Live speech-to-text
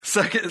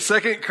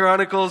Second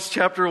Chronicles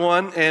chapter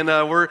 1, and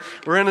we're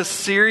in a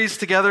series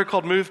together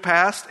called Move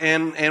Past,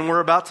 and we're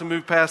about to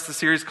move past the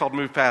series called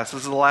Move Past.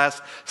 This is the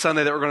last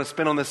Sunday that we're going to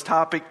spend on this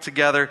topic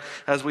together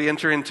as we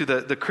enter into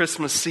the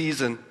Christmas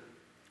season.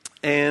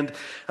 And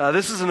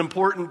this is an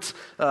important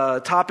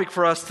topic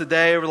for us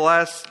today. Over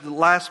the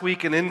last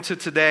week and into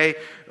today,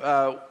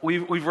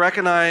 we've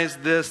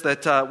recognized this,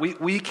 that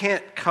we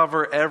can't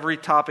cover every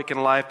topic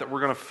in life that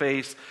we're going to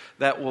face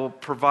that will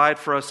provide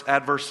for us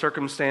adverse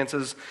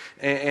circumstances,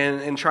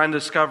 and trying to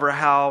discover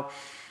how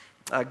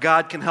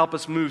God can help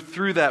us move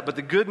through that. But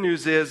the good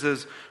news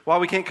is while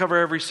we can't cover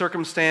every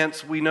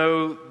circumstance, we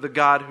know the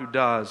God who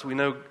does. We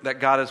know that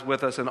God is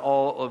with us in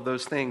all of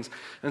those things.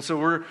 And so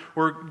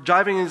we're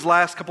diving in these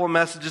last couple of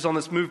messages on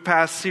this Move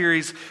Past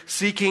series,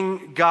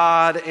 seeking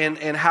God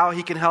and how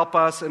He can help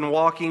us and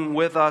walking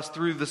with us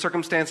through the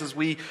circumstances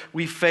we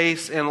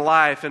face in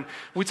life. And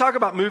we talk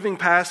about moving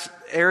past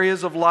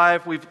areas of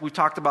life. We've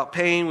talked about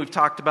pain. We've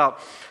talked about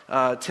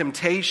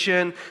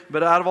temptation.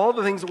 But out of all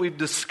the things that we've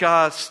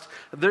discussed,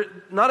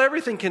 not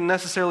everything can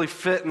necessarily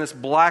fit in this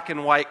black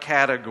and white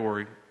category.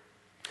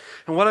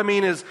 And what I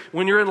mean is,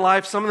 when you're in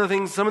life, some of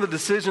the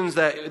decisions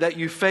that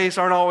you face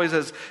aren't always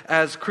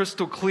as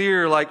crystal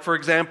clear. Like, for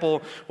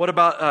example, what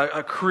about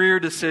a career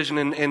decision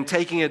and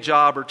taking a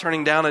job or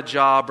turning down a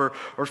job,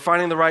 or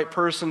finding the right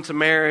person to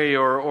marry,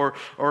 or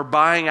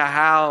buying a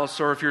house,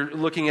 or if you're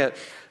looking at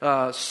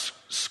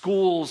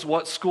schools,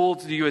 what school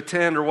do you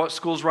attend, or what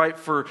school's right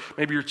for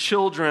maybe your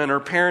children, or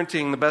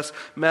parenting, the best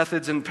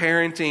methods in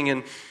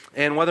parenting,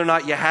 and whether or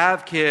not you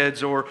have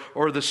kids, or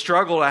the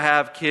struggle to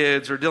have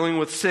kids, or dealing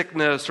with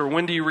sickness, or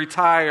when do you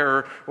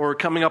retire, or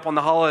coming up on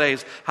the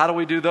holidays. How do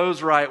we do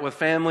those right with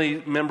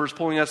family members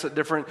pulling us in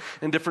different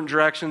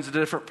directions, to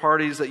different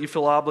parties that you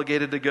feel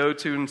obligated to go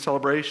to in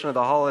celebration of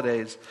the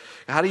holidays?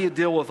 How do you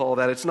deal with all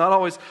that? It's not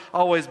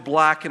always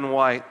black and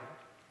white.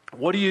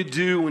 What do you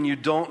do when you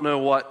don't know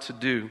what to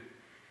do?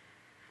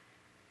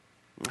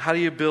 How do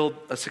you build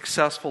a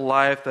successful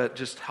life that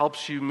just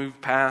helps you move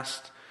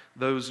past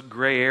those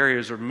gray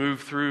areas, or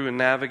move through and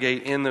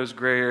navigate in those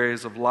gray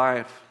areas of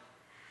life?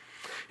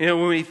 You know,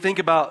 when we think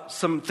about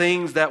some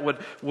things that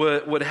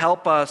would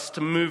help us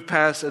to move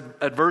past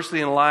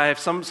adversity in life,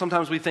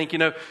 sometimes we think,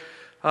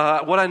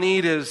 what I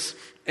need is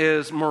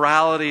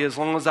morality. As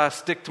long as I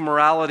stick to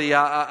morality,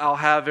 I'll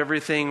have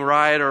everything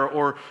right,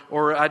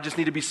 or I just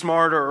need to be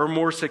smarter or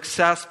more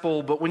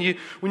successful. But when you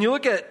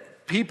look at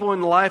people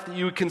in life that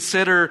you would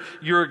consider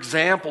your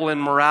example in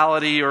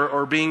morality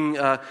or being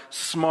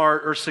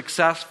smart or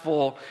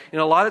successful, a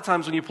lot of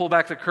times when you pull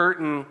back the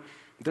curtain,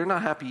 they're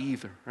not happy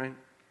either, right?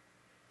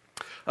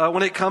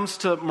 When it comes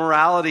to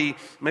morality,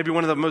 maybe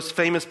one of the most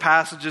famous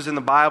passages in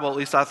the Bible, at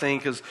least I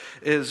think,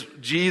 is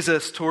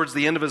Jesus towards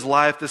the end of his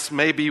life. This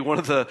may be one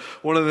of the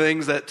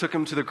things that took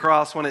him to the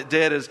cross when it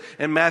did. Is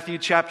in Matthew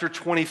chapter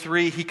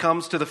 23, he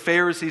comes to the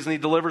Pharisees and he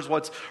delivers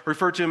what's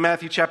referred to in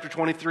Matthew chapter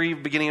 23,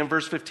 beginning in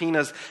verse 15,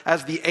 as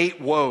the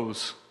 8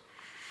 woes.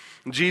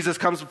 Jesus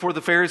comes before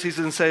the Pharisees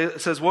and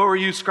says, "Woe are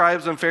you,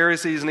 scribes and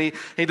Pharisees," and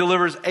he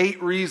delivers 8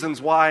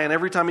 reasons why. And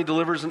every time he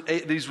delivers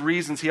these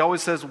reasons, he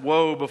always says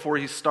woe before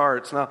he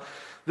starts. Now,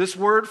 this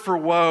word for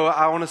woe,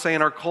 I want to say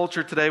in our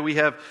culture today, we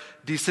have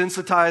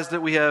desensitized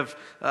it, we have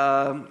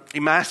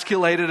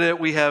emasculated it,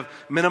 we have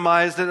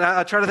minimized it.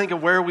 I try to think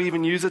of where we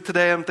even use it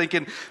today. I'm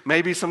thinking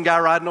maybe some guy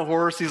riding a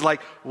horse, he's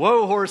like,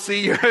 "Whoa,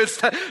 horsey,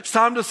 it's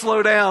time to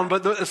slow down."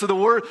 But the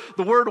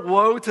word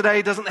woe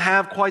today doesn't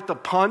have quite the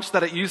punch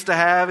that it used to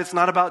have. It's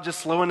not about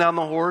just slowing down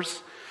the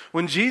horse.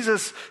 When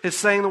Jesus is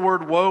saying the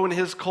word woe in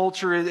his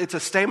culture, it's a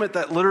statement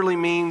that literally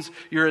means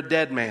you're a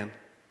dead man.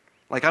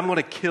 Like, I'm going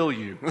to kill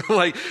you.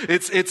 Like,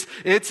 it's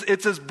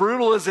as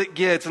brutal as it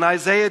gets. In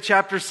Isaiah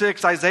chapter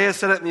 6, Isaiah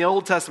said it in the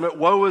Old Testament,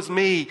 "Woe is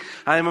me,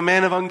 I am a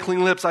man of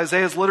unclean lips."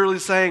 Isaiah is literally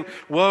saying,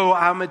 "Woe,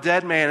 I'm a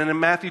dead man." And in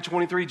Matthew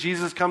 23,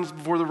 Jesus comes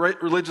before the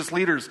religious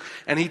leaders,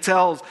 and he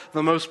tells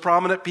the most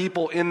prominent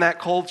people in that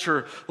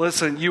culture,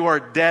 "Listen, you are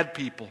dead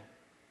people.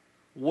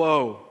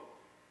 Woe."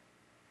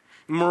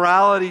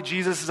 Morality,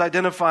 Jesus is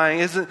identifying,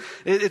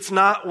 it's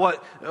not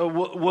what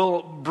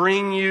will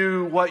bring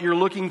you what you're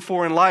looking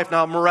for in life.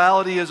 Now,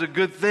 morality is a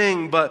good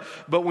thing, but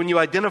when you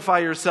identify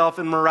yourself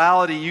in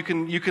morality, you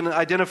can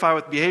identify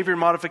with behavior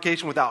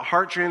modification without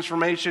heart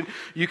transformation.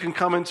 You can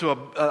come into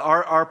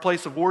our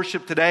place of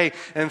worship today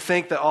and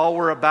think that all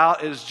we're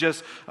about is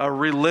just a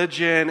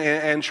religion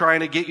and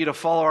trying to get you to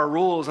follow our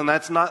rules, and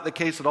that's not the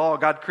case at all.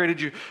 God created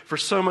you for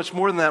so much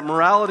more than that.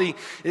 Morality,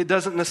 it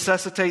doesn't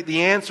necessitate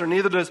the answer,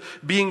 neither does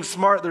being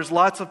smart. There's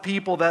lots of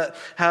people that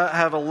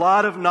have a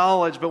lot of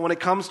knowledge, but when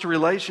it comes to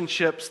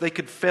relationships, they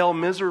could fail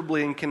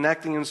miserably in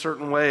connecting in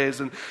certain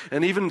ways. And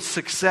even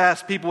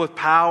success, people with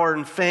power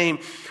and fame,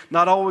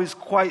 not always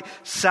quite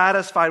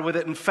satisfied with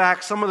it. In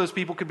fact, some of those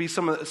people could be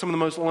some of the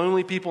most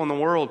lonely people in the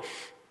world.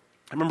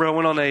 I remember I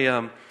went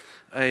on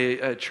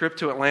a trip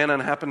to Atlanta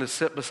and happened to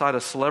sit beside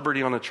a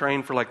celebrity on a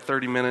train for like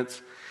 30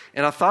 minutes.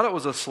 And I thought it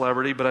was a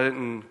celebrity, but I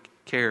didn't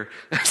care.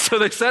 So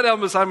they sat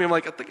down beside me. I'm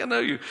like, I think I know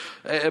you.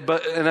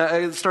 And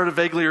I started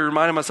vaguely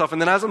reminding myself.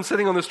 And then as I'm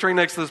sitting on this train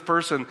next to this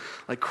person,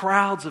 like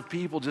crowds of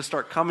people just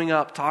start coming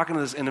up, talking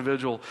to this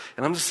individual.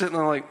 And I'm just sitting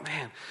there like,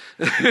 man,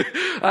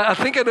 I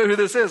think I know who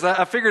this is.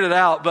 I figured it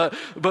out. But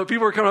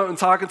people are coming up and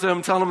talking to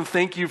him, telling him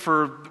thank you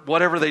for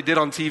whatever they did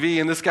on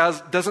TV. And this guy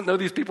doesn't know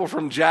these people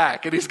from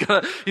Jack. And he's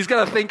got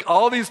to thank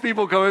all these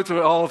people going to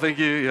it. Oh, thank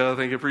you. Yeah,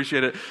 thank you.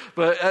 Appreciate it.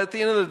 But at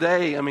the end of the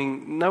day, I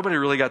mean, nobody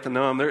really got to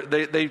know him.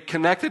 They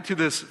connected to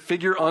this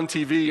figure on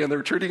TV, and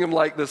they're treating him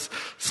like this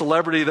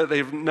celebrity that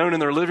they've known in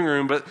their living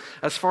room. But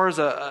as far as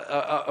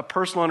a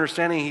personal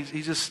understanding,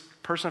 he's just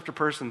person after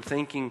person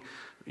thanking,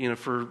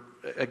 for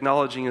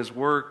acknowledging his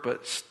work.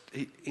 But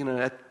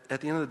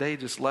at the end of the day,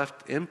 just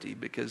left empty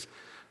because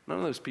none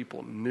of those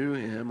people knew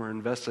him or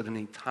invested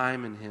any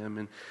time in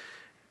him.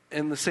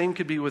 And the same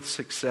could be with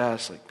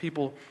success. Like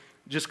people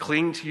just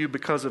cling to you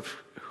because of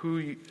who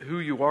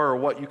you are or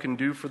what you can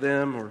do for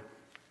them,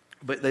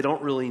 but they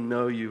don't really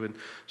know you. And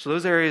so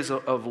those areas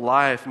of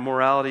life,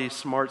 morality,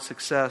 smart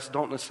success,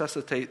 don't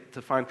necessitate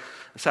to find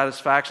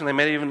satisfaction. They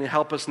may even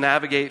help us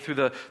navigate through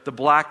the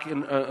black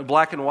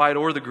and white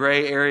or the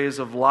gray areas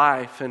of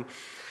life. And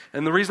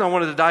the reason I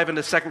wanted to dive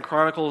into 2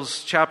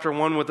 Chronicles chapter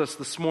 1 with us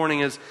this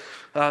morning is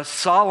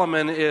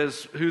Solomon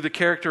is who the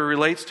character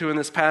relates to in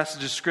this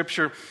passage of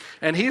Scripture.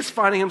 And he's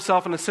finding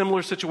himself in a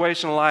similar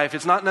situation in life.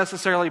 It's not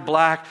necessarily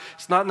black,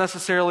 it's not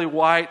necessarily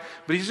white,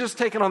 but he's just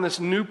taken on this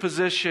new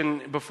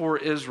position before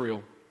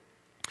Israel.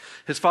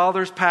 His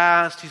father's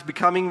passed, he's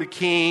becoming the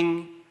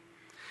king,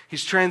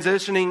 he's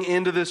transitioning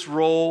into this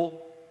role.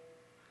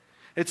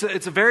 It's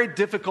a very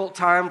difficult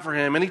time for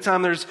him.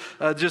 Anytime there's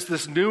just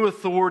this new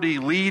authority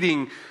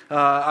leading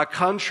a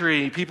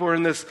country, people are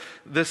in this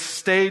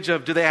stage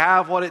of, do they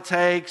have what it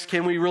takes?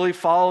 Can we really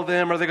follow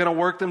them? Are they going to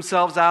work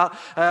themselves out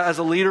as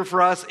a leader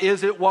for us?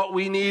 Is it what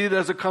we need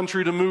as a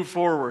country to move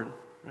forward?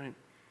 Right?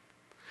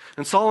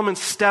 And Solomon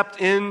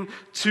stepped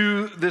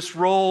into this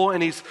role,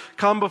 and he's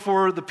come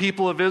before the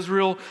people of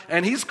Israel,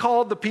 and he's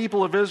called the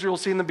people of Israel,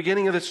 see in the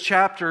beginning of this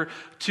chapter,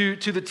 to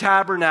the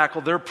tabernacle.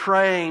 They're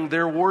praying,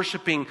 they're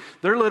worshiping,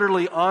 they're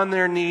literally on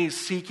their knees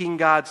seeking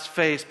God's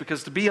face,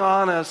 because to be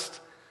honest,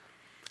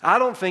 I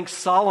don't think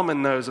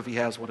Solomon knows if he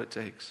has what it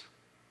takes.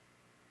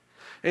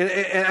 And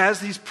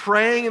as he's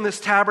praying in this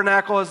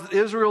tabernacle, as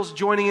Israel's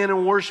joining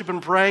in worship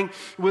and praying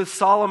with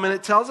Solomon,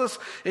 it tells us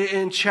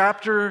in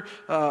chapter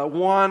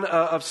 1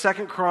 of 2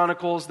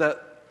 Chronicles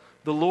that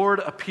the Lord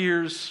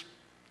appears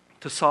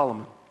to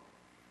Solomon.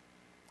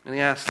 And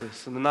he asks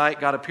this, "In the night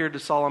God appeared to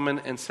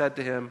Solomon and said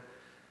to him,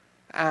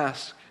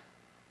 'Ask,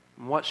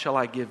 what shall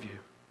I give you?'"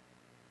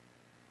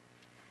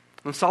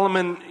 And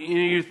Solomon,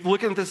 you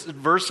look at this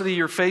adversity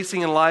you're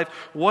facing in life,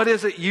 what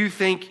is it you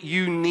think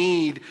you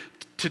need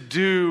to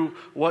do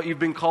what you've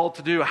been called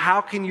to do?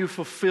 How can you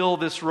fulfill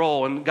this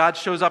role? And God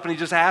shows up and he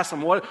just asks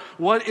him,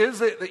 what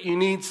is it that you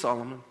need,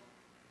 Solomon?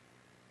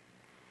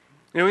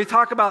 We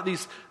talk about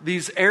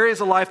these areas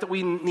of life that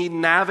we need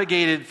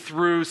navigated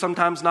through,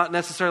 sometimes not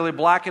necessarily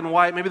black and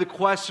white. Maybe the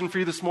question for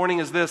you this morning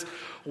is this: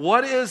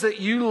 what is it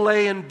you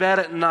lay in bed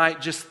at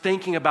night just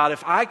thinking about?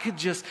 If I could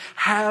just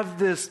have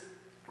this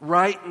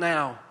right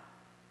now,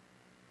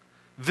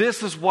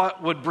 this is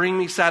what would bring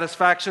me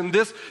satisfaction.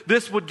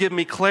 This would give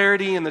me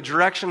clarity in the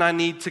direction I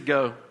need to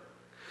go.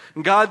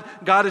 And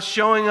God is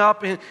showing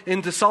up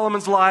into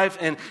Solomon's life,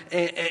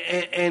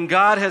 and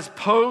God has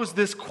posed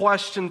this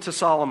question to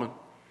Solomon.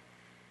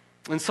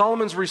 And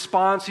Solomon's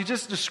response, he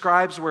just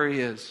describes where he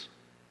is.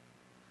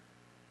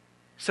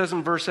 He says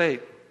in verse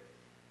 8,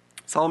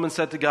 Solomon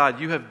said to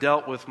God, "You have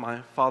dealt with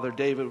my father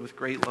David with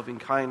great loving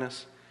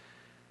kindness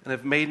and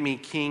have made me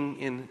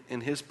king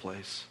in his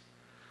place."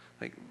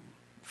 Like,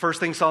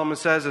 first thing Solomon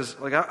says is,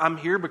 I'm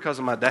here because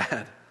of my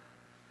dad.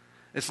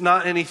 It's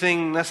not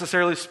anything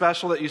necessarily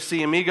special that you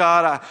see in me,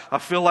 God. I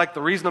feel like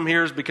the reason I'm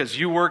here is because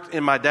you worked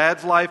in my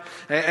dad's life,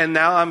 and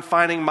now I'm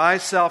finding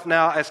myself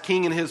now as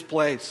king in his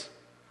place.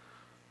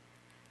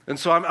 And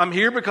so I'm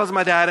here because of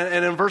my dad.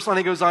 And in verse 9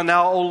 he goes on,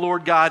 "Now, O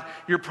Lord God,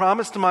 your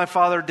promise to my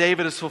father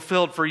David is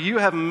fulfilled, for you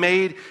have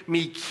made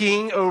me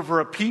king over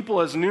a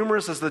people as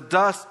numerous as the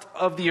dust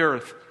of the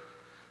earth."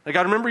 Like,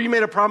 I remember you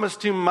made a promise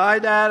to my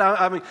dad.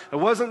 I mean, it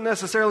wasn't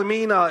necessarily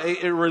me. Now,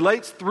 it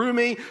relates through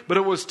me, but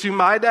it was to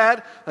my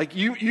dad. Like,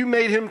 you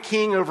made him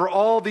king over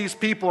all these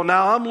people.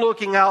 Now I'm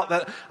looking out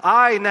that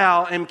I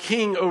now am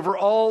king over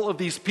all of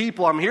these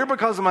people. I'm here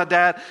because of my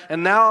dad,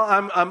 and now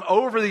I'm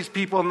over these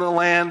people in the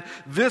land.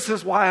 This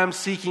is why I'm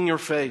seeking your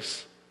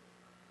face.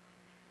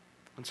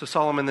 And so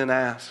Solomon then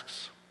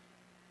asks,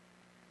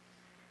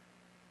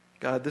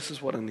 "God, this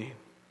is what I need."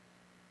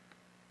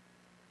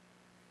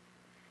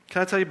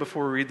 Can I tell you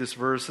before we read this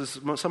verse,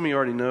 some of you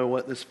already know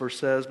what this verse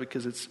says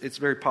because it's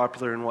very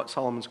popular in what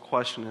Solomon's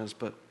question is,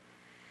 but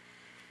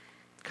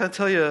can I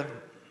tell you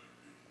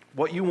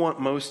what you want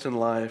most in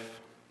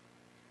life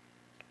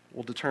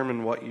will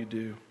determine what you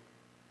do.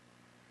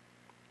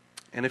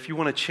 And if you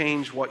want to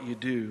change what you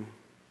do,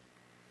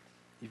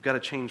 you've got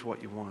to change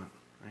what you want,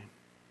 right?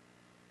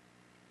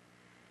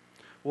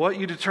 What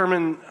you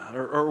determine,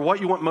 or what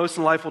you want most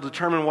in life will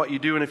determine what you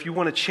do. And if you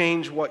want to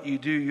change what you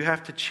do, you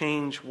have to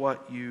change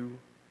what you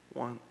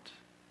want.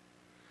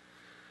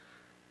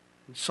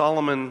 And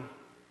Solomon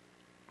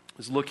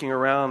is looking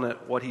around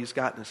at what he's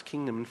got in his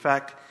kingdom. In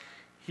fact,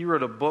 he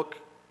wrote a book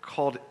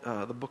called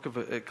the Book of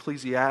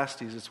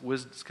Ecclesiastes.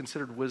 It's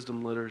considered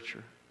wisdom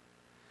literature.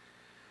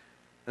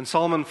 And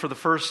Solomon, for the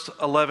first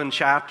 11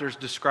 chapters,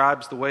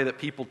 describes the way that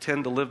people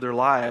tend to live their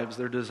lives.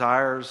 Their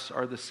desires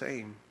are the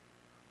same.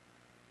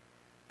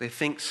 They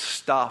think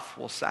stuff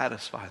will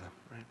satisfy them,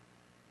 right?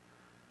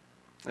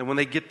 And when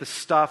they get the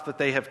stuff that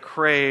they have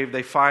craved,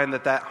 they find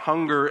that that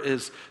hunger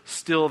is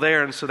still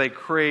there, and so they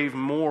crave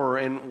more.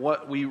 And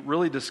what we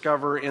really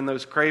discover in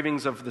those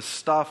cravings of the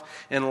stuff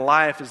in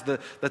life is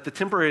that the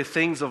temporary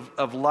things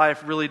of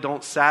life really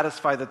don't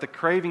satisfy, that the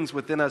cravings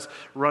within us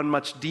run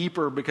much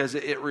deeper because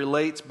it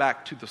relates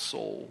back to the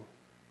soul.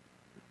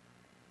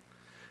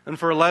 And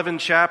for 11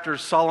 chapters,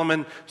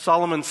 Solomon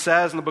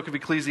says in the book of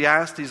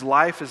Ecclesiastes,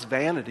 life is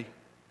vanity.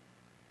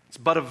 It's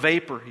but a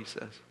vapor, he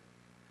says.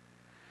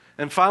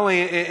 And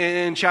finally,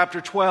 in chapter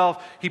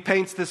 12, he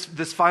paints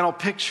this final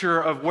picture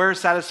of where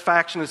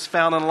satisfaction is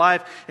found in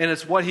life. And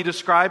it's what he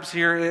describes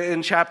here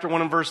in chapter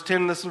 1 and verse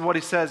 10. This is what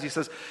he says. He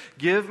says,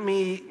 "Give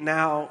me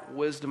now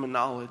wisdom and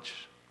knowledge,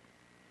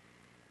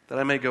 that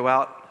I may go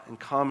out and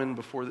come in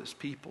before this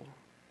people.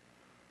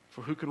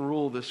 For who can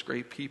rule this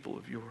great people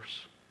of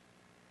yours?"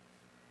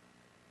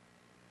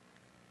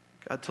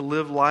 God, to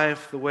live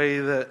life the way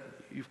that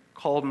you've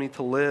called me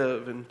to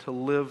live, and to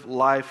live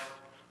life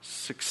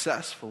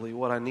successfully,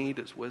 what I need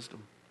is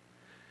wisdom.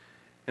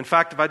 In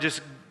fact, if I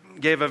just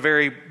gave a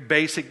very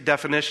basic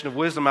definition of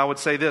wisdom, I would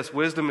say this: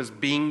 wisdom is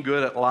being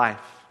good at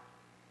life.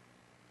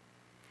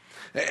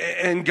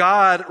 And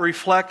God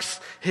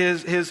reflects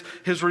his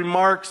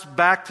remarks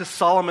back to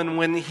Solomon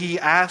when he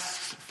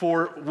asks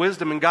for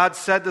wisdom. And God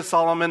said to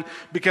Solomon,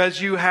 "Because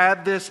you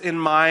had this in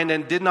mind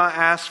and did not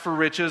ask for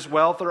riches,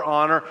 wealth, or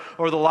honor,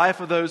 or the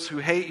life of those who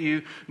hate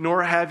you,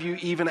 nor have you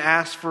even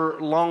asked for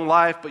long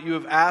life, but you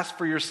have asked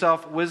for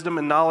yourself wisdom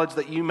and knowledge,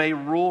 that you may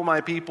rule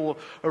my people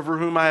over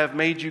whom I have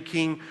made you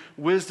king.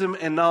 Wisdom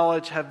and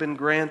knowledge have been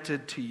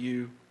granted to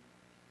you."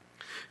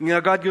 You know,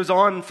 God goes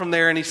on from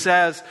there and he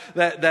says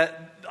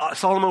that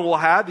Solomon will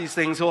have these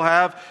things. He'll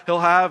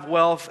have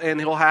wealth and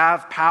he'll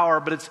have power,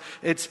 but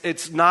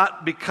it's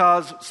not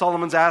because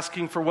Solomon's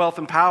asking for wealth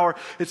and power.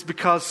 It's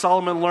because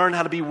Solomon learned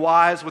how to be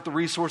wise with the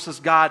resources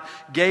God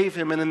gave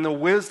him, and in the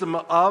wisdom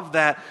of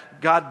that,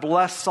 God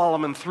blessed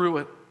Solomon through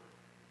it.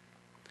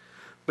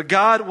 But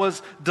God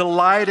was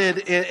delighted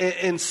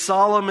in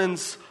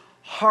Solomon's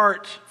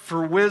heart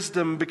for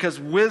wisdom, because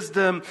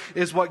wisdom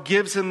is what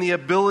gives him the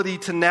ability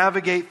to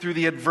navigate through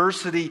the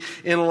adversity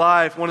in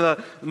life. One of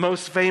the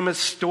most famous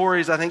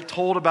stories, I think,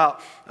 told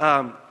about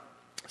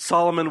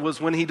Solomon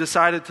was when he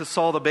decided to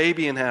saw the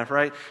baby in half,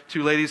 right?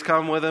 Two ladies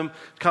come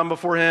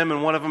before him,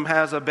 and one of them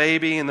has a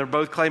baby, and they're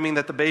both claiming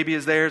that the baby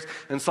is theirs.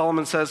 And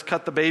Solomon says,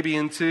 "Cut the baby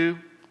in two."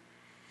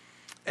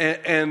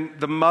 And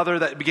the mother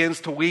that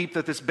begins to weep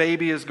that this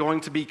baby is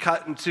going to be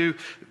cut in two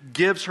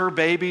gives her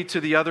baby to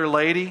the other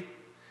lady.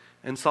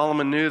 And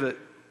Solomon knew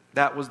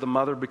that was the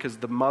mother, because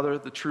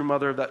the true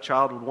mother of that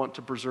child, would want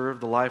to preserve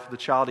the life of the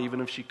child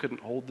even if she couldn't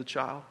hold the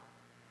child.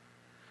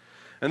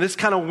 And this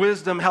kind of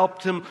wisdom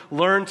helped him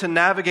learn to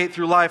navigate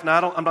through life.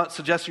 Now, I'm not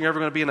suggesting you're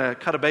ever going to be in a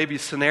cut a baby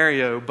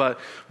scenario, but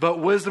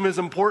wisdom is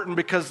important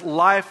because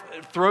life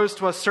throws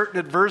to us certain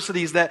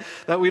adversities that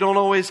we don't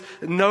always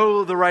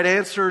know the right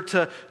answer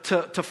to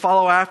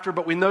follow after,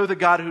 but we know the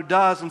God who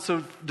does. And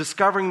so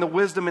discovering the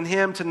wisdom in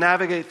Him to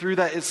navigate through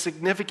that is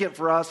significant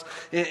for us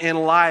in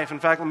life. In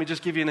fact, let me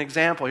just give you an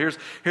example.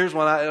 Here's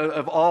one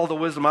of all the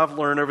wisdom I've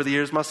learned over the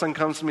years. My son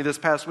comes to me this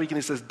past week and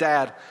he says,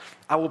 "Dad,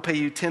 I will pay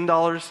you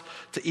 $10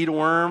 to eat a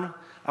worm.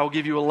 I will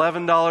give you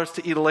 $11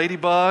 to eat a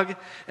ladybug.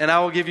 And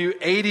I will give you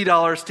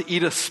 $80 to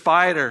eat a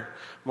spider."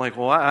 I'm like,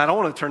 "Well, I don't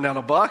want to turn down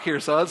a buck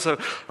here, son. So,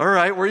 all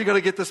right, where are you going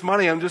to get this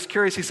money?" I'm just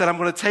curious. He said, "I'm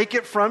going to take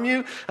it from you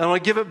and I'm going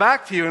to give it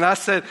back to you." And I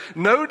said,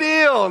 "No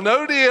deal,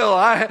 no deal.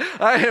 I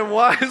am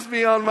wise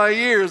beyond my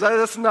years."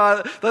 That's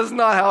not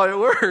how it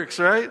works,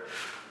 right?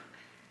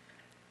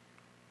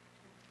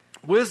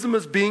 Wisdom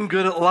is being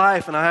good at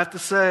life. And I have to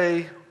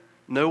say,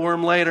 no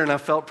worm later, and I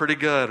felt pretty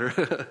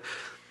good.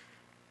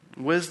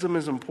 Wisdom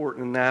is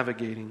important in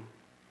navigating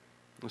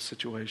the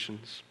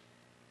situations.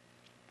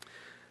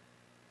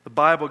 The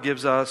Bible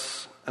gives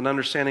us an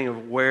understanding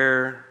of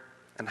where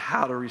and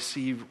how to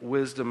receive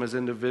wisdom as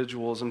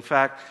individuals. In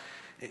fact,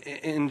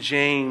 in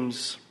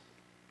James,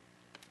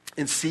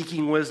 in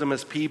seeking wisdom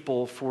as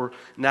people for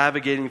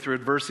navigating through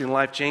adversity in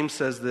life, James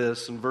says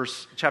this in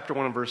chapter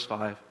 1 and verse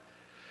 5.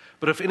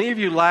 "But if any of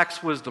you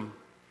lacks wisdom,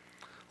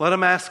 let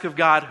him ask of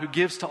God, who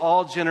gives to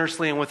all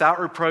generously and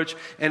without reproach,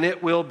 and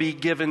it will be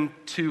given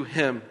to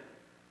him."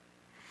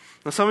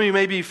 Now, some of you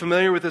may be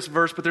familiar with this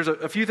verse, but there's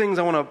a few things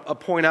I want to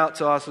point out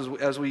to us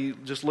as we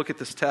just look at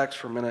this text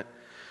for a minute.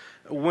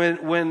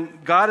 When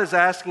God is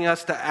asking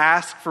us to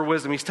ask for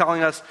wisdom, He's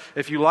telling us,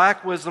 if you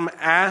lack wisdom,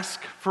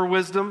 ask for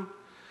wisdom.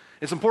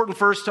 It's important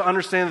first to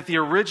understand that the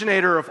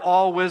originator of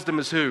all wisdom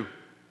is who?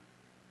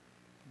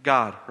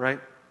 God, right?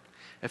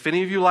 If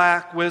any of you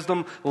lack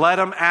wisdom, let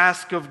them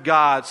ask of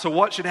God. So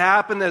what should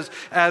happen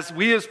as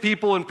we as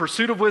people in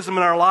pursuit of wisdom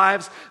in our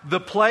lives, the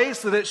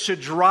place that it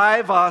should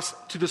drive us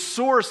to the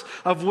source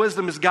of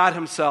wisdom is God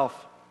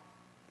himself.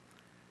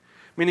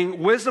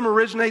 Meaning wisdom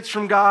originates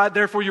from God,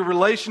 therefore your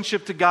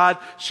relationship to God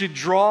should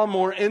draw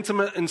more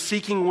intimate in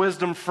seeking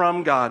wisdom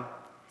from God.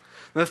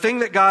 The thing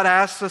that God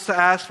asks us to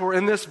ask for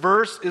in this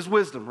verse is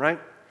wisdom, right?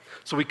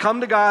 So we come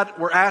to God,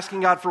 we're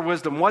asking God for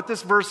wisdom. What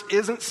this verse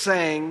isn't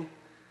saying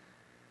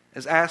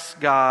is ask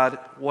God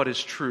what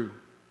is true.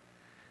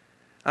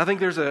 I think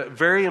there's a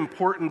very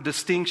important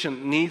distinction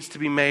that needs to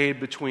be made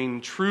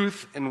between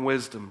truth and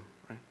wisdom.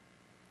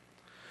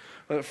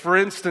 Right? For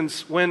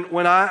instance, when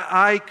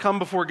I come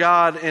before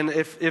God, and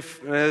if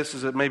this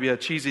is maybe a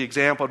cheesy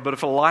example, but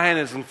if a lion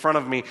is in front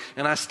of me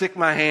and I stick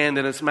my hand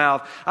in its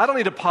mouth, I don't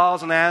need to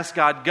pause and ask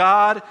God,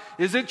 God,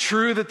 is it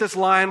true that this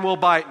lion will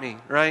bite me,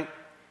 right?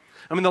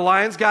 I mean, the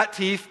lion's got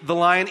teeth, the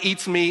lion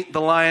eats meat,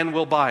 the lion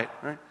will bite,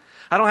 right?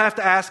 I don't have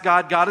to ask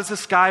God, God, is the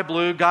sky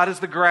blue? God, is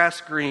the grass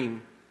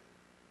green?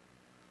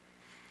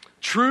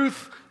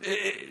 Truth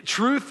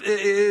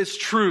is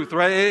truth,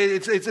 right?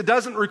 It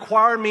doesn't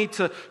require me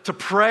to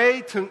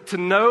pray, to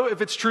know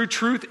if it's true.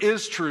 Truth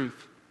is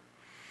truth.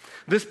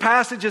 This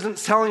passage isn't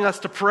telling us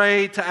to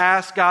pray to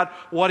ask God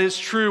what is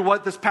true.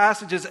 What this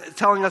passage is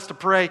telling us to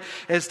pray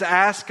is to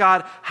ask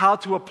God how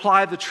to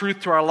apply the truth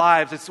to our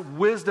lives. It's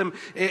wisdom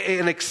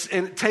in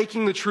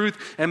taking the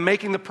truth and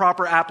making the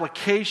proper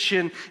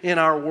application in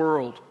our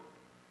world.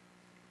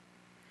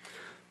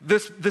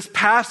 This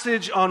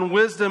passage on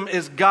wisdom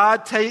is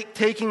God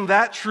taking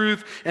that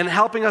truth and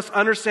helping us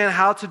understand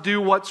how to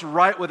do what's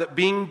right with it,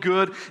 being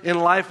good in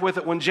life with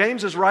it. When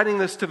James is writing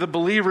this to the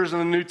believers in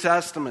the New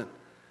Testament,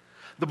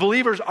 the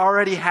believers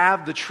already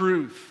have the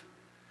truth.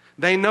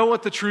 They know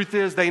what the truth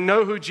is. They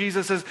know who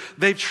Jesus is.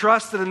 They've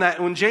trusted in that.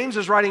 And when James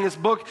is writing his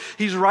book,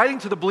 he's writing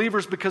to the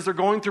believers because they're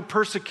going through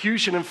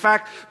persecution. In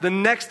fact, the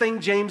next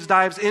thing James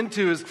dives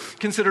into is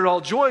consider it all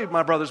joy,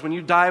 my brothers, when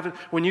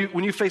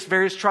you face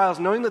various trials,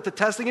 knowing that the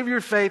testing of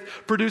your faith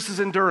produces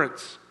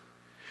endurance.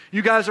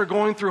 You guys are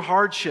going through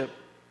hardship.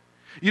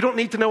 You don't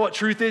need to know what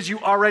truth is. You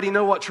already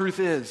know what truth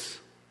is.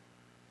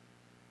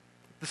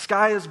 The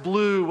sky is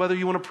blue, whether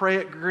you want to pray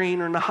it green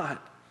or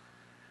not.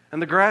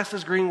 And the grass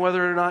is green,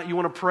 whether or not you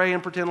want to pray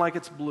and pretend like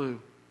it's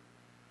blue.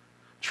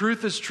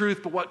 Truth is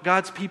truth, but what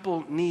God's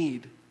people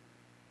need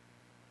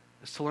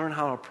is to learn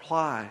how to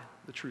apply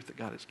the truth that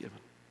God has given.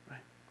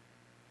 Right?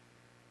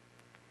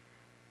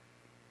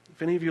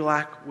 If any of you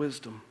lack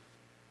wisdom,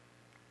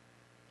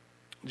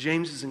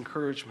 James's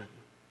encouragement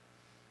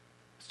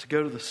is to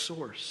go to the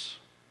source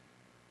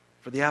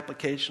for the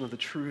application of the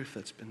truth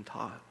that's been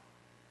taught.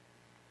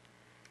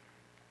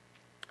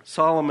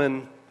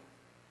 Solomon,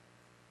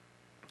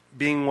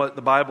 being what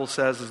the Bible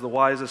says is the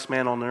wisest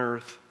man on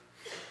earth.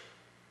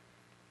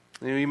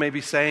 You may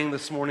be saying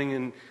this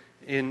morning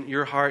in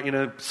your heart,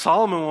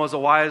 Solomon was the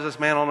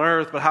wisest man on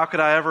earth, but how could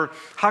I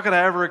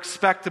ever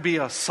expect to be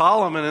a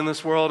Solomon in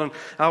this world? And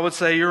I would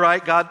say, you're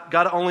right,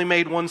 God only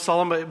made one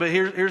Solomon, but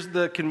here's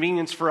the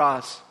convenience for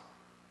us.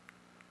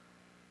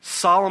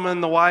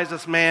 Solomon, the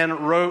wisest man,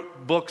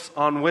 wrote books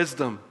on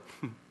wisdom.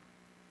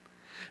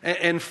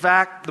 In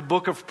fact, the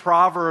book of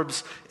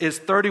Proverbs is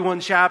 31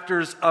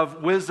 chapters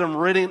of wisdom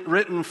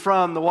written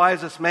from the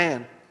wisest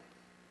man.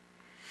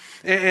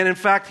 And in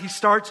fact, he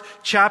starts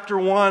chapter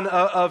 1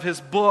 of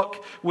his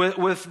book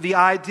with the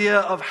idea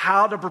of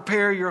how to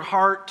prepare your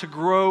heart to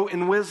grow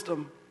in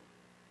wisdom.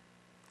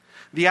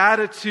 The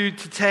attitude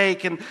to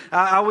take, and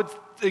I would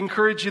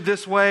encourage you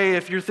this way.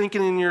 If you're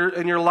thinking in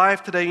your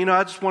life today,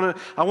 I want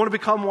to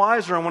become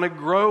wiser. I want to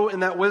grow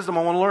in that wisdom.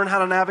 I want to learn how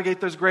to navigate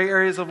those gray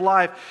areas of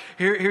life.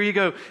 Here you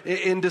go.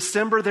 In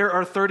December, there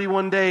are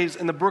 31 days.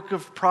 In the book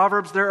of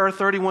Proverbs, there are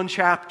 31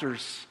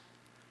 chapters.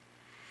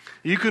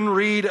 You can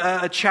read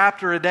a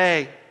chapter a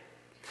day.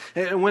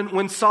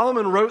 When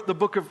Solomon wrote the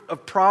book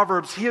of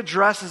Proverbs, he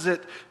addresses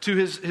it to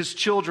his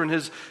children,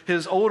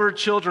 his older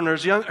children, or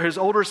his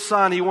older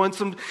son. He wants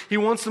them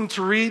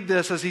to read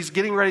this as he's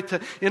getting ready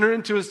to enter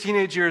into his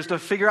teenage years, to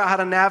figure out how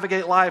to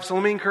navigate life. So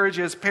let me encourage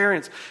you as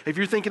parents, if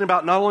you're thinking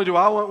about not only do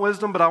I want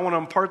wisdom, but I want to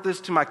impart this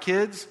to my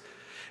kids.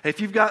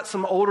 If you've got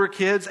some older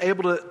kids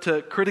able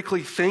to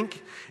critically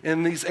think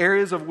in these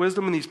areas of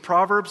wisdom and these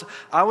proverbs,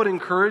 I would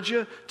encourage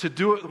you to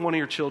do it with one of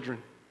your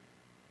children.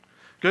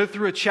 Go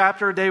through a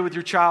chapter a day with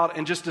your child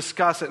and just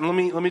discuss it. And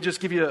let me just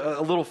give you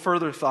a little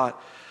further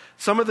thought.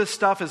 Some of this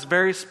stuff is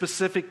very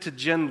specific to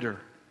gender,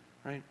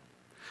 right?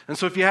 And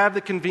so if you have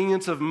the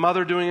convenience of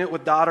mother doing it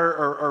with daughter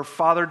or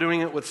father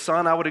doing it with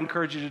son, I would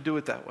encourage you to do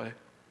it that way.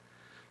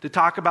 to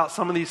talk about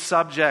some of these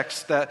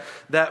subjects that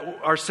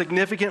are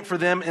significant for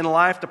them in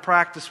life to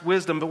practice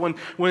wisdom. But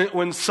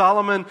when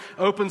Solomon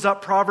opens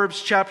up Proverbs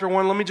chapter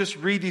 1, let me just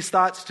read these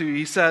thoughts to you.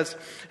 He says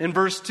in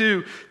verse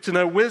 2, to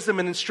know wisdom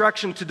and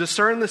instruction, to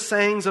discern the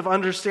sayings of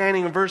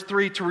understanding. In verse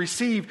 3, to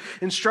receive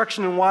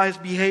instruction in wise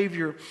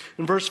behavior.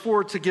 In verse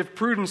 4, to give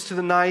prudence to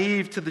the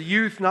naive, to the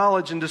youth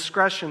knowledge and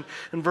discretion.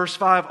 In verse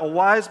 5, a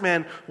wise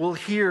man will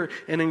hear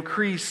and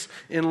increase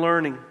in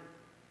learning.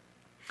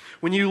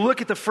 When you look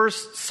at the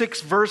first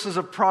 6 verses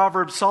of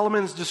Proverbs,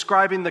 Solomon is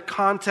describing the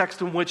context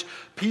in which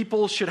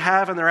people should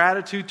have in their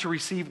attitude to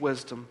receive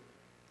wisdom.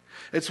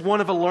 It's one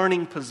of a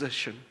learning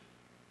position.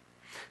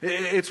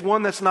 It's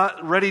one that's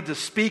not ready to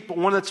speak, but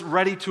one that's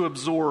ready to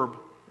absorb.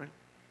 Right?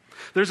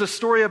 There's a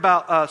story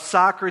about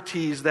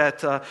Socrates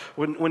that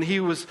when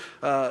he was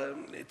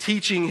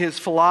teaching his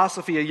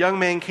philosophy, a young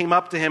man came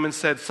up to him and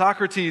said,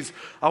 "Socrates,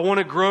 I want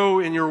to grow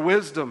in your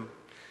wisdom."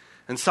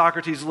 And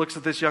Socrates looks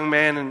at this young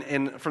man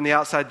and from the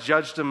outside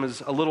judged him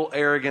as a little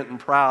arrogant and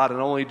proud and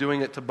only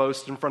doing it to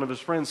boast in front of his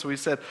friends. So he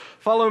said,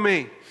 "Follow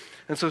me."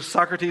 And so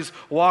Socrates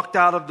walked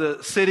out of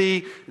the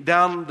city,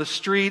 down the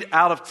street,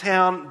 out of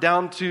town,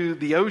 down to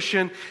the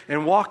ocean,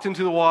 and walked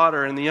into the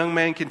water. And the young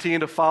man continued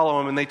to follow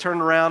him. And they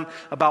turned around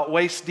about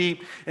waist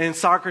deep. And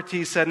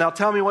Socrates said, "Now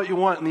tell me what you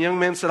want." And the young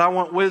man said, "I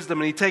want wisdom."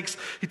 And he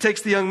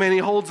takes the young man, he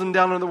holds him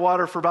down in the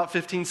water for about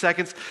 15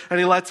 seconds, and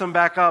he lets him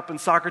back up. And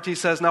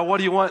Socrates says, "Now what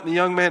do you want?" And the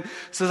young man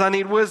says, "I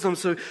need wisdom."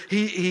 So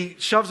he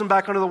shoves him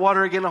back under the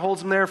water again and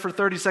holds him there for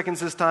 30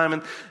 seconds this time.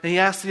 And he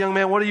asks the young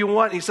man, "What do you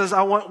want?" And he says,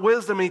 "I want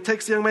wisdom." And he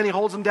takes the young man,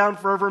 he holds him down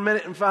for over a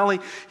minute, and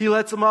finally he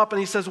lets him up and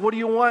he says, "What do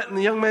you want?" And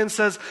the young man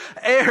says,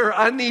 "Air,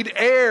 I need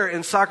air."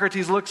 And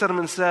Socrates looks at him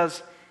and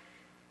says,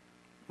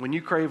 "When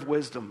you crave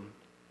wisdom,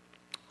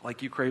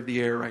 like you crave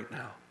the air right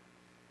now,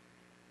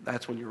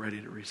 that's when you're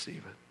ready to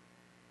receive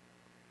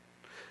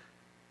it."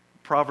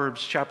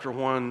 Proverbs chapter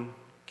 1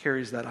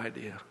 carries that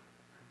idea.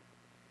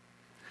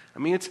 I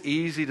mean, it's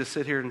easy to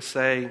sit here and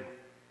say,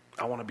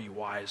 "I want to be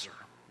wiser,"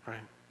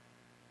 right?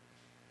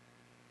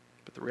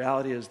 But the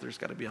reality is there's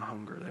got to be a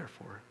hunger there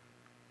for it.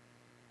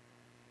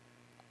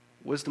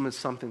 Wisdom is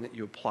something that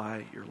you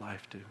apply your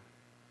life to.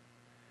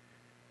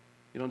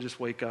 You don't just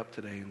wake up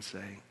today and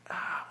say,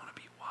 "I want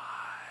to be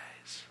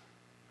wise,"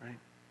 right?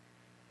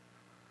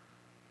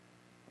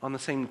 On the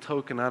same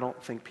token, I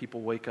don't think people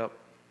wake up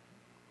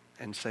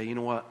and say, "You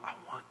know what, I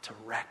want to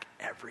wreck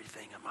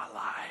everything in my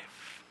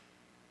life."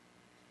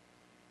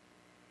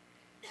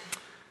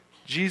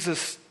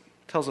 Jesus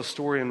tells a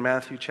story in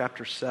Matthew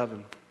chapter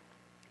 7.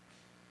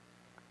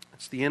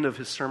 It's the end of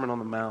his Sermon on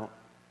the Mount.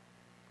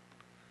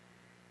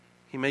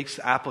 He makes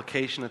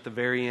application at the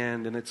very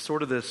end, and it's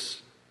sort of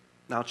this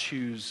 "now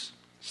choose"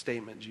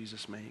 statement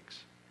Jesus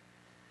makes.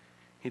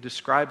 He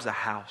describes a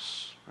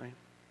house, right?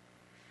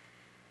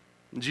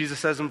 And Jesus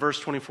says in verse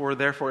 24,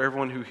 "Therefore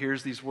everyone who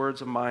hears these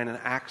words of mine and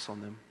acts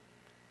on them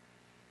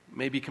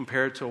may be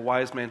compared to a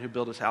wise man who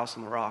built his house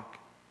on the rock.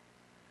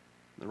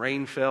 The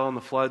rain fell and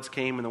the floods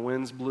came and the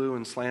winds blew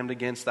and slammed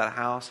against that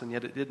house, and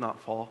yet it did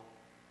not fall,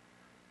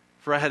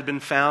 for it had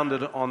been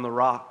founded on the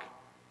rock.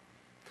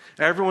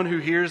 Everyone who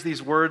hears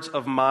these words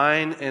of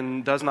mine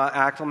and does not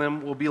act on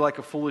them will be like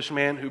a foolish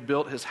man who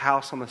built his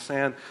house on the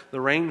sand. The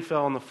rain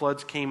fell and the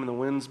floods came and the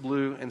winds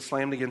blew and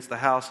slammed against the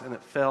house, and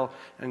it fell,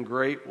 and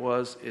great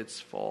was its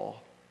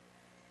fall."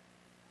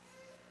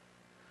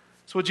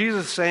 So what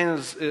Jesus is saying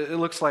is, it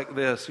looks like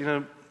this. You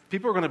know,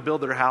 people are going to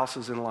build their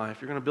houses in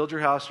life. You're going to build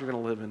your house, you're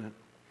going to live in it.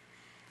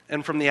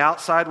 And from the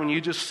outside, when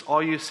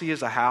all you see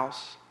is a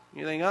house,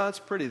 you think, "Oh, that's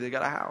pretty, they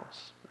got a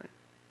house." Right?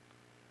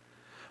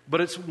 But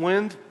it's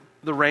when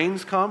the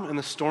rains come and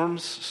the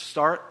storms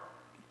start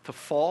to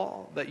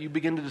fall that you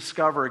begin to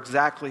discover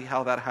exactly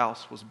how that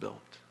house was built.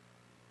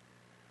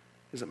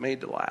 Is it made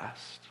to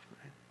last?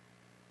 Right?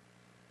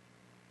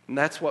 And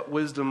that's what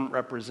wisdom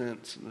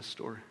represents in this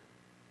story.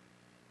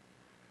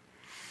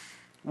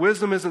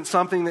 Wisdom isn't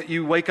something that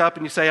you wake up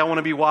and you say, "I want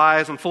to be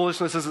wise," and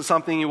foolishness isn't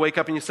something you wake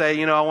up and you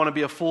say, "I want to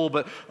be a fool."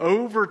 But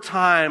over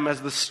time,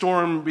 as the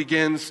storm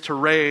begins to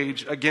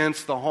rage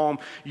against the home,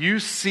 you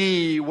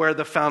see where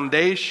the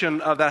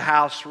foundation of that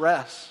house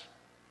rests.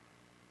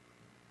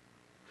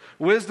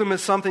 Wisdom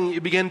is something that you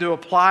begin to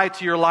apply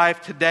to your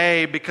life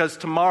today, because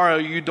tomorrow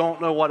you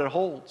don't know what it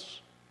holds.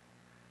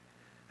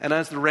 And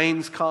as the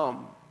rains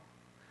come,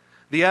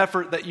 the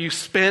effort that you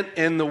spent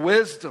in the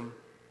wisdom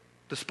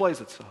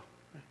displays itself.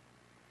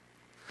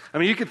 I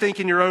mean, you can think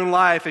in your own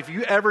life, if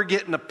you ever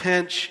get in a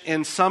pinch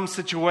in some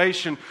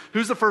situation,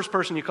 who's the first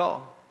person you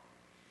call?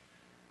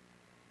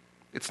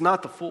 It's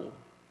not the fool.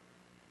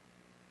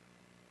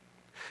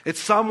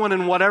 It's someone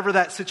in whatever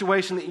that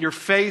situation that you're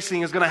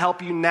facing is going to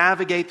help you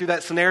navigate through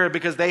that scenario,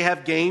 because they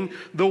have gained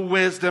the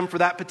wisdom for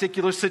that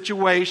particular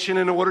situation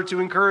in order to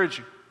encourage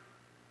you.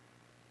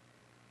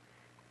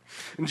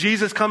 And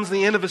Jesus comes to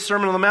the end of his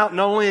Sermon on the Mount.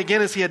 Not only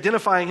again is he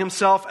identifying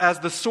himself as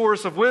the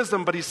source of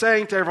wisdom, but he's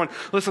saying to everyone,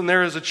 listen,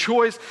 there is a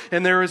choice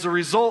and there is a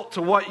result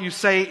to what you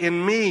say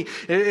in me.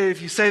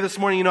 If you say this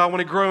morning, I want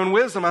to grow in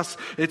wisdom,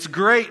 it's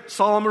great.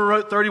 Solomon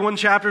wrote 31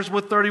 chapters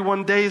with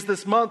 31 days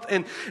this month.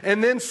 And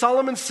then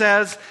Solomon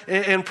says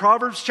in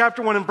Proverbs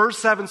chapter 1 and verse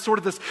 7, sort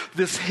of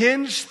this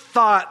hinged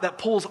thought that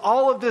pulls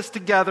all of this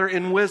together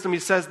in wisdom. He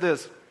says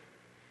this: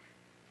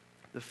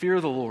 the fear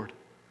of the Lord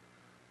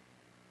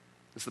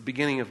is the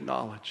beginning of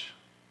knowledge.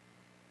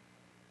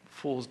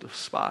 Fools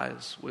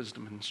despise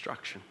wisdom and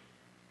instruction.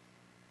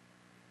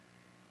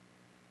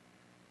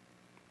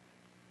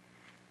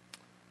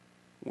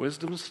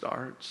 Wisdom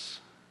starts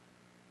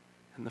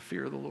in the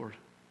fear of the Lord.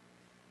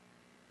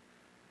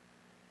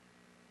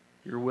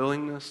 Your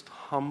willingness to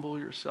humble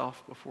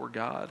yourself before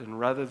God, and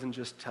rather than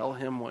just tell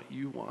him what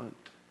you want,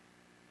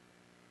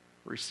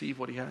 receive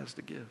what he has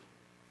to give.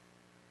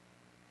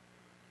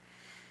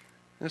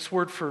 This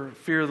word for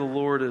fear of the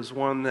Lord is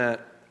one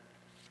that,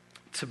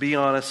 to be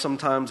honest,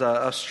 sometimes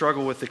I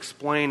struggle with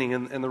explaining.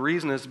 And the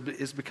reason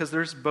is because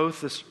there's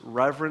both this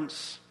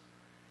reverence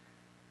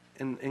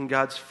in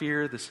God's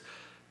fear,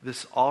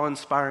 this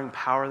awe-inspiring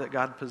power that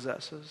God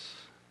possesses,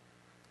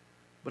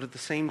 but at the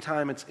same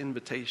time it's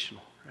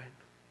invitational, right?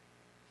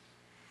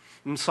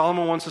 And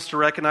Solomon wants us to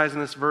recognize in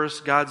this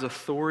verse God's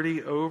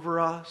authority over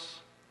us,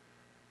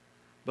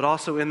 but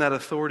also in that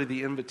authority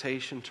the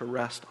invitation to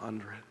rest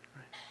under it.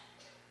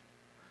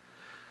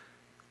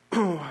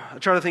 I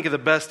try to think of the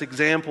best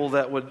example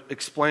that would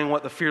explain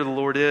what the fear of the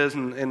Lord is,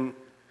 and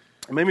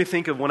it made me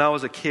think of when I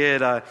was a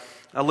kid. I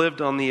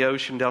lived on the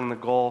ocean down in the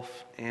Gulf,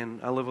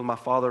 and I lived with my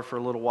father for a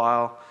little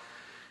while,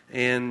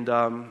 and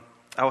I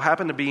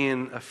happened to be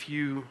in a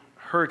few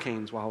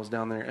hurricanes while I was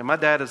down there. And my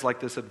dad is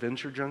like this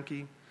adventure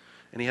junkie,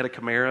 and he had a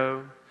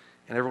Camaro,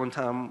 and every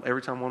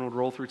time one would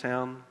roll through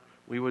town,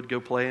 we would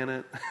go play in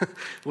it.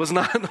 It was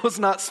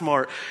not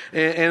smart.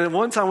 And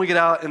one time we get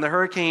out in the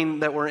hurricane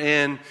that we're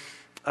in.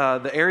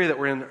 The area that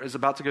we're in is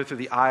about to go through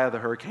the eye of the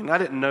hurricane. I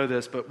didn't know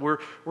this, but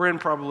we're in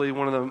probably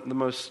one of the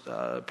most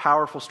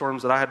powerful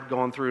storms that I had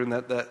gone through and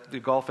that the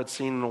Gulf had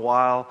seen in a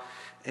while.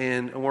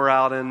 And we're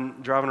out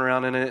driving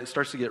around in it. It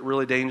starts to get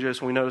really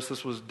dangerous. We noticed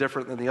this was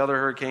different than the other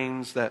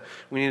hurricanes, that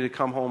we needed to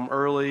come home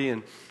early.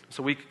 And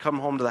so we could come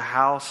home to the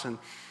house. And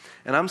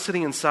I'm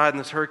sitting inside, and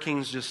this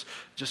hurricane's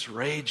just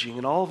raging.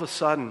 And all of a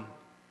sudden,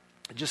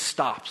 it just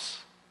stops.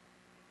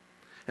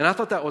 And I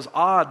thought that was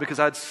odd because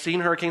I'd seen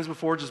hurricanes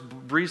before just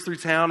breeze through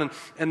town,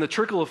 and the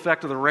trickle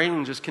effect of the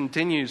rain just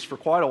continues for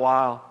quite a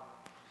while.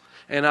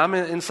 And I'm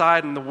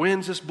inside, and the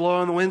wind's just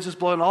blowing,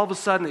 and all of a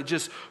sudden it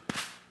just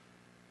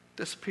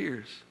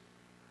disappears.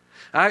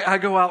 I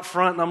go out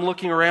front, and I'm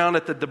looking around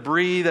at the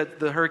debris that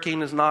the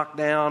hurricane has knocked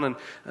down, and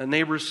a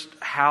neighbor's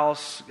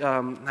house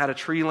had a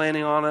tree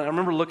landing on it. I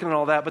remember looking at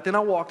all that, but then I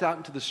walked out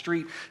into the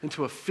street,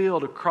 into a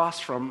field across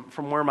from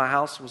where my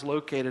house was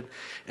located,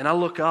 and I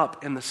look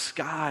up, and the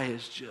sky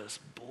is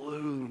just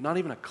blue, not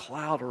even a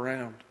cloud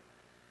around.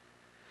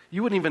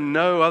 You wouldn't even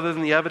know, other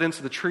than the evidence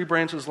of the tree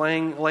branches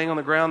laying on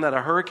the ground, that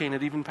a hurricane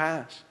had even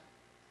passed.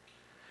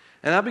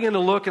 And I began to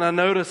look, and I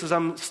noticed as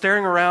I'm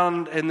staring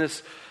around in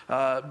this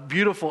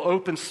beautiful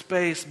open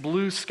space,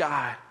 blue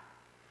sky,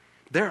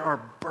 there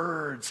are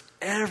birds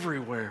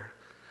everywhere.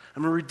 I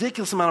mean, a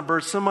ridiculous amount of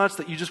birds, so much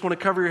that you just want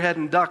to cover your head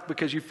and duck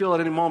because you feel at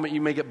any moment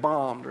you may get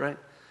bombed, right?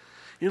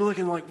 You're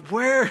looking like,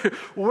 where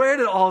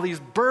did all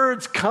these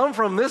birds come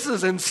from? This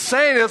is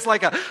insane. It's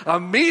like a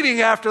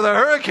meeting after the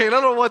hurricane. I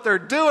don't know what they're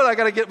doing. I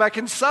got to get back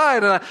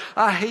inside. And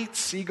I hate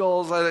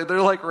seagulls.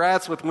 They're like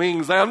rats with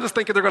wings. I'm just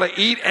thinking they're going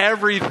to eat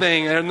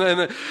everything. And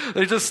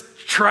they're just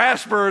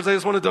trash birds. They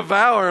just want to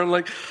devour. And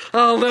like,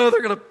 oh no,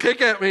 they're going to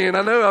pick at me. And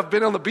I know I've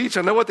been on the beach.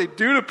 I know what they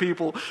do to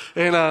people.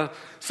 And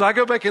so I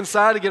go back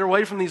inside to get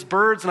away from these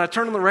birds, and I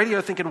turn on the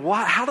radio thinking,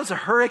 how does a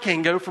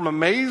hurricane go from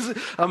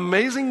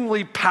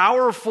amazingly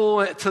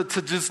powerful to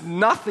just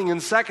nothing in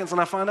seconds? And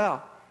I find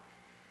out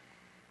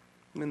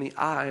I'm in the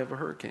eye of a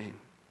hurricane.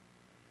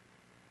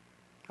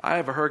 The eye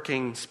of a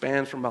hurricane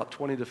spans from about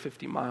 20 to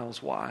 50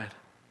 miles wide.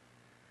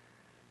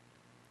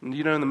 And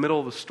in the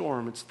middle of a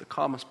storm, it's the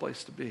calmest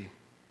place to be.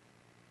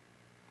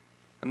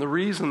 And the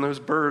reason those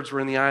birds were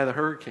in the eye of the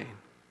hurricane,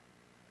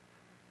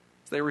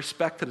 they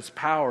respected its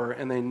power,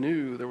 and they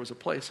knew there was a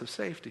place of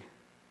safety.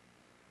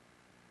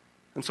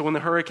 And so when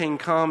the hurricane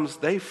comes,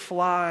 they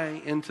fly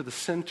into the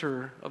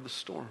center of the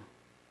storm.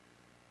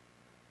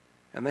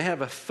 And they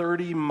have a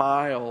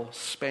 30-mile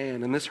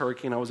span. In this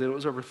hurricane it was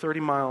over 30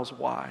 miles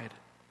wide,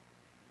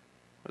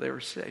 where they were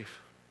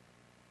safe.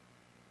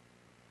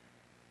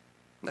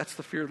 And that's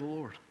the fear of the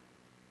Lord.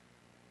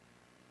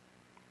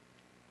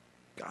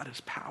 God is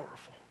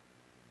powerful.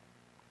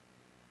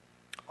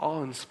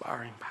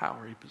 Awe-inspiring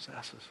power he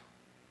possesses.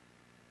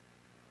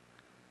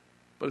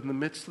 But in the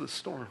midst of the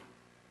storm,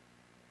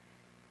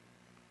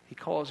 he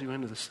calls you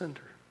into the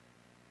center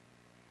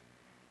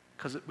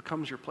because it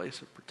becomes your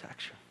place of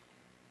protection.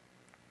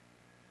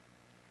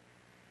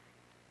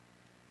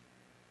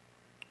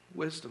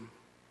 Wisdom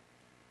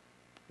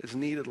is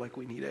needed like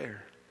we need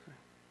air.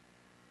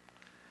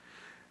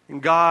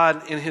 And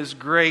God, in his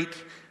great,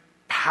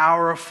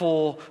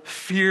 powerful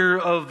fear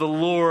of the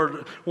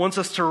Lord, wants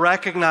us to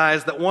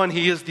recognize that, one,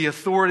 he is the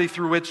authority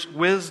through which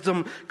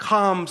wisdom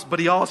comes, but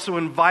he also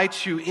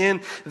invites you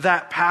in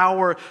that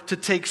power to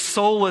take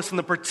solace in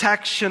the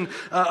protection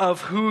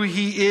of who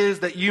he is,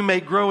 that you may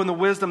grow in the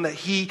wisdom that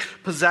he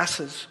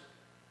possesses.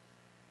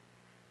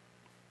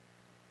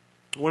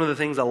 One of the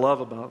things I love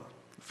about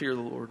the fear of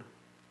the Lord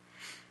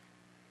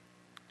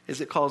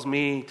is it calls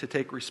me to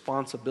take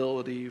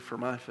responsibility for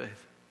my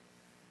faith.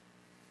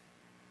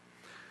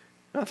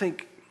 I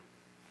think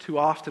too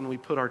often we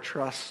put our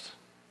trust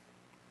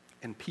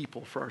in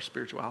people for our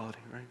spirituality,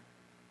 right?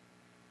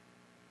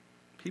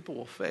 People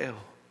will fail,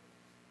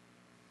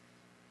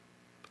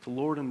 but the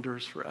Lord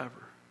endures forever.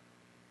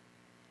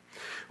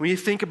 When you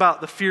think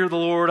about the fear of the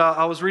Lord,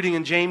 I was reading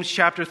in James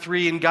chapter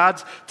 3, and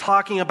God's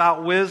talking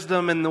about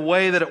wisdom and the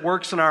way that it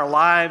works in our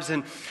lives.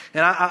 And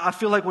I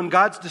feel like when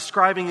God's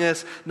describing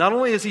this, not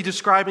only is he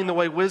describing the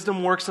way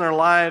wisdom works in our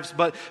lives,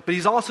 but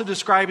he's also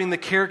describing the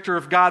character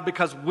of God,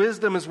 because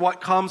wisdom is what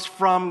comes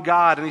from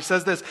God. And he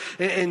says this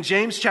in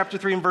James chapter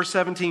 3 and verse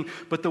 17,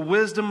 "But the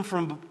wisdom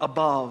from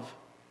above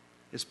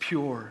is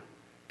pure,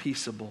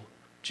 peaceable,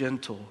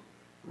 gentle,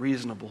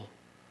 reasonable,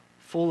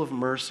 full of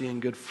mercy and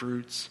good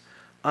fruits,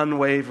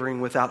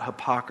 unwavering, without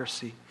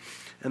hypocrisy.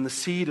 And the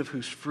seed of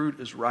whose fruit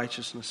is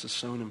righteousness is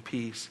sown in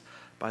peace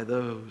by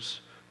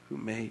those who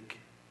make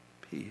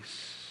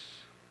peace."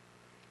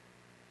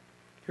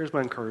 Here's my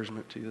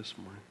encouragement to you this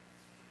morning.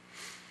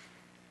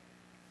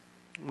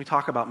 When we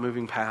talk about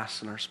moving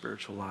past in our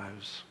spiritual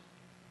lives,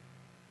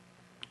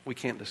 we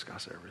can't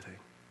discuss everything.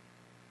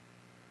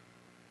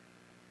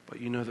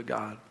 But you know the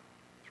God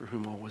through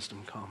whom all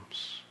wisdom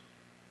comes.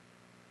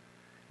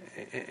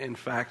 In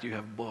fact, you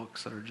have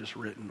books that are just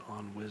written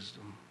on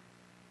wisdom.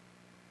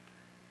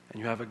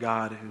 And you have a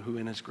God who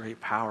in his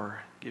great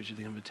power gives you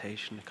the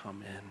invitation to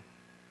come in,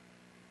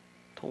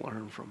 to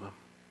learn from him,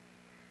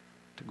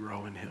 to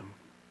grow in him.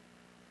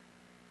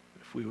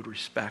 If we would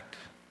respect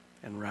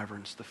and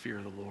reverence the fear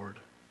of the Lord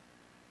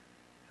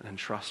and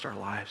entrust our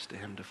lives to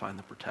him to find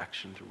the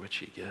protection through which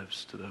he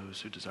gives to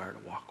those who desire to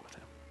walk with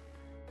him.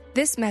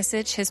 This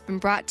message has been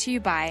brought to you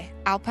by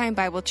Alpine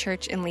Bible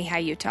Church in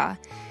Lehi, Utah.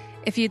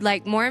 If you'd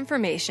like more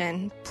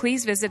information,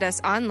 please visit us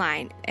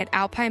online at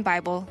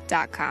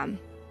alpinebible.com.